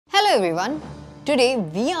Hello everyone, today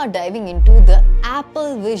we are diving into the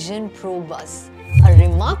Apple Vision Pro bus, a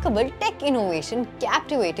remarkable tech innovation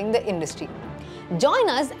captivating the industry. Join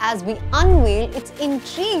us as we unveil its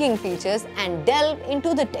intriguing features and delve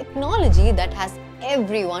into the technology that has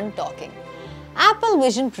everyone talking. Apple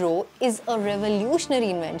Vision Pro is a revolutionary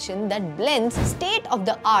invention that blends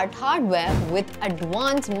state-of-the-art hardware with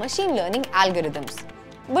advanced machine learning algorithms.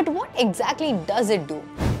 But what exactly does it do?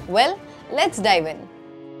 Well, let's dive in.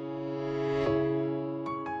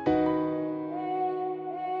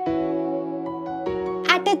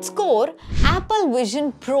 At its core, Apple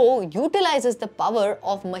Vision Pro utilizes the power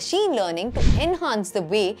of machine learning to enhance the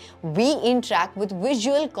way we interact with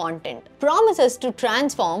visual content, promises to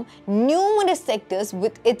transform numerous sectors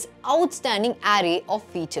with its outstanding array of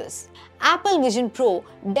features. Apple Vision Pro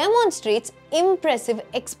demonstrates impressive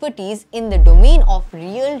expertise in the domain of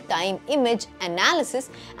real-time image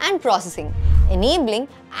analysis and processing, enabling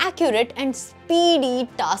accurate and speedy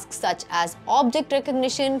tasks such as object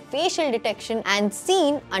recognition, facial detection, and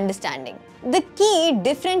scene understanding. The key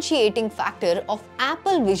differentiating factor of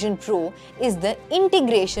Apple Vision Pro is the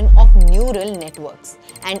integration of neural networks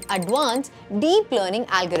and advanced deep learning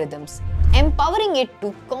algorithms, empowering it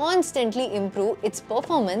to constantly improve its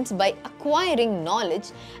performance by acquiring knowledge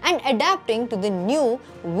and adapting to the new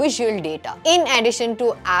visual data. In addition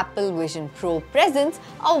to Apple Vision Pro presents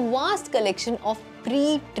a vast collection of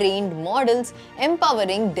pre-trained models,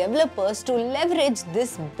 empowering developers to leverage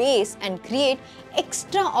this base and create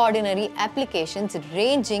extraordinary applications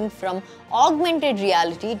ranging from augmented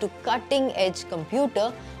reality to cutting-edge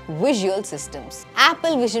computer visual systems.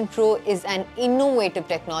 Apple Vision Pro is an innovative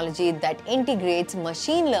technology that integrates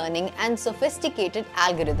machine learning and sophisticated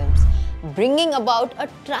algorithms, bringing about a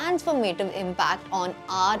transformative impact on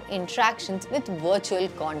our interactions with virtual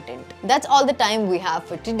content. That's all the time we have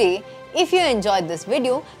for today. If you enjoyed this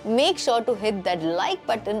video, make sure to hit that like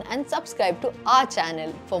button and subscribe to our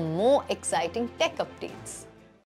channel for more exciting tech updates.